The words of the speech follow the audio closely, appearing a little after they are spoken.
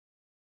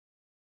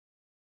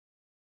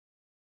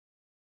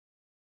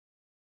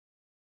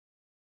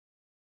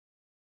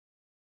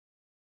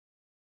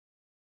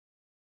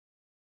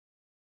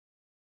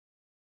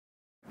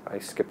I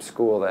skipped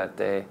school that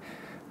day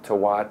to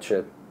watch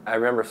it. I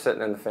remember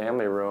sitting in the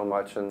family room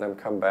watching them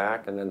come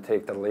back and then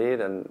take the lead,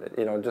 and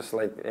you know, just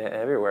like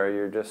everywhere,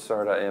 you're just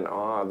sort of in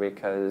awe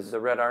because the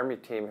Red Army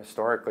team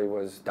historically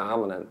was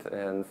dominant,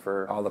 and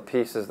for all the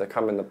pieces that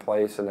come into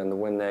place and then to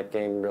win that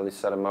game really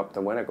set them up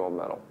to win a gold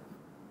medal.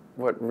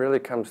 What really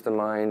comes to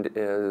mind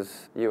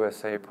is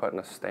USA putting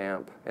a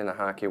stamp in the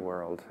hockey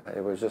world.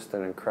 It was just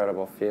an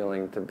incredible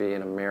feeling to be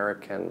an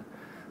American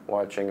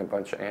watching a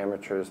bunch of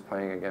amateurs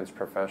playing against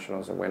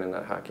professionals and winning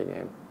that hockey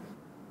game.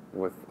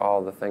 With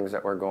all the things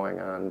that were going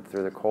on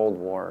through the Cold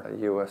War,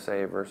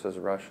 USA versus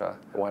Russia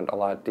went a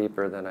lot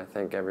deeper than I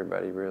think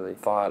everybody really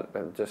thought,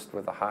 just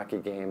with the hockey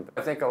game.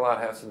 I think a lot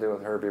has to do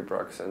with Herbie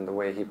Brooks and the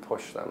way he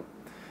pushed them.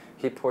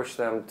 He pushed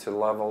them to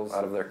levels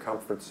out of their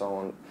comfort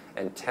zone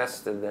and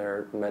tested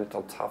their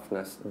mental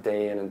toughness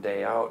day in and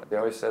day out. They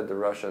always said the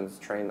Russians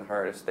trained the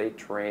hardest. They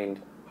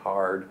trained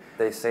hard.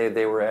 They say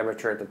they were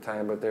amateur at the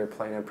time, but they were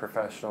playing in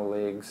professional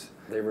leagues.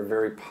 They were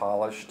very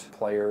polished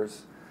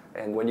players.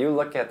 And when you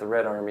look at the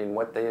Red Army and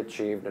what they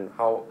achieved and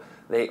how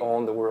they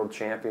owned the World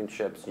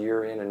Championships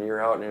year in and year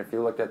out, and if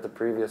you looked at the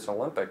previous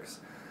Olympics,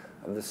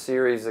 the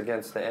series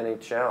against the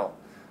NHL,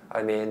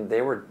 I mean,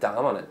 they were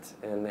dominant,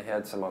 and they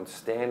had some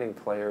outstanding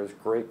players,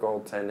 great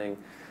goaltending,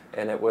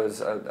 and it was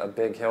a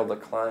big hill to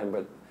climb,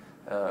 but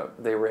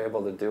they were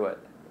able to do it.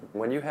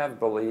 When you have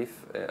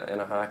belief in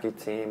a hockey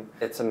team,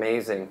 it's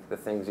amazing the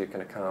things you can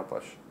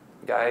accomplish.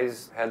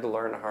 Guys had to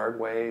learn the hard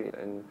way,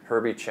 and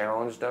Herbie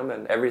challenged them,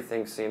 and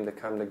everything seemed to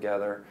come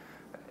together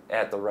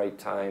at the right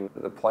time.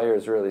 The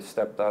players really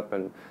stepped up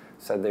and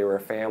said they were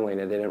a family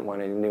and they didn't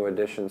want any new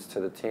additions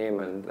to the team,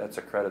 and that's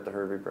a credit to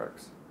Herbie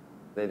Brooks.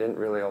 They didn't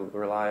really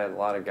rely on a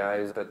lot of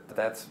guys, but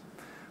that's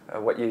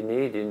what you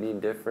need. You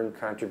need different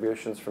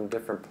contributions from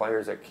different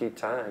players at key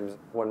times.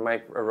 When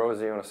Mike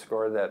Erozione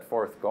scored that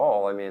fourth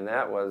goal, I mean,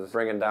 that was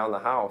bringing down the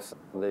house.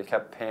 They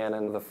kept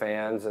panning the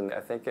fans, and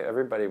I think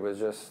everybody was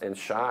just in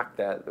shock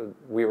that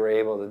we were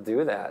able to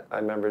do that. I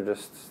remember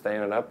just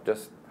standing up,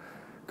 just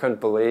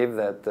couldn't believe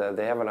that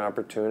they have an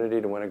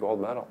opportunity to win a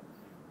gold medal.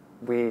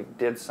 We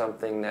did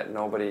something that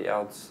nobody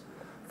else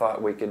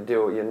thought we could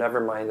do. You never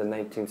mind the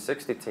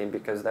 1960 team,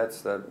 because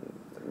that's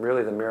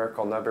really the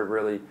miracle. Never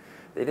really,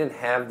 they didn't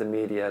have the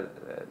media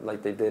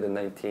like they did in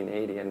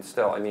 1980, and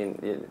still, I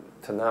mean,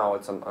 to now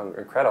it's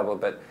incredible,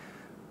 but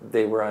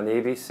they were on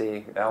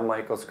ABC, Al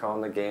Michaels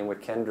calling the game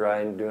with Ken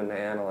Dryden doing the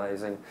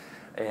analyzing,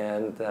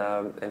 and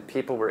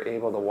people were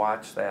able to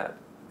watch that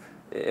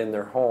in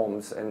their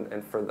homes,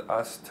 and for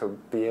us to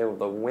be able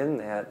to win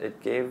that,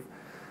 it gave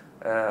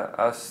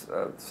us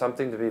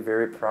something to be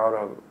very proud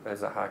of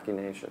as a hockey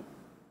nation.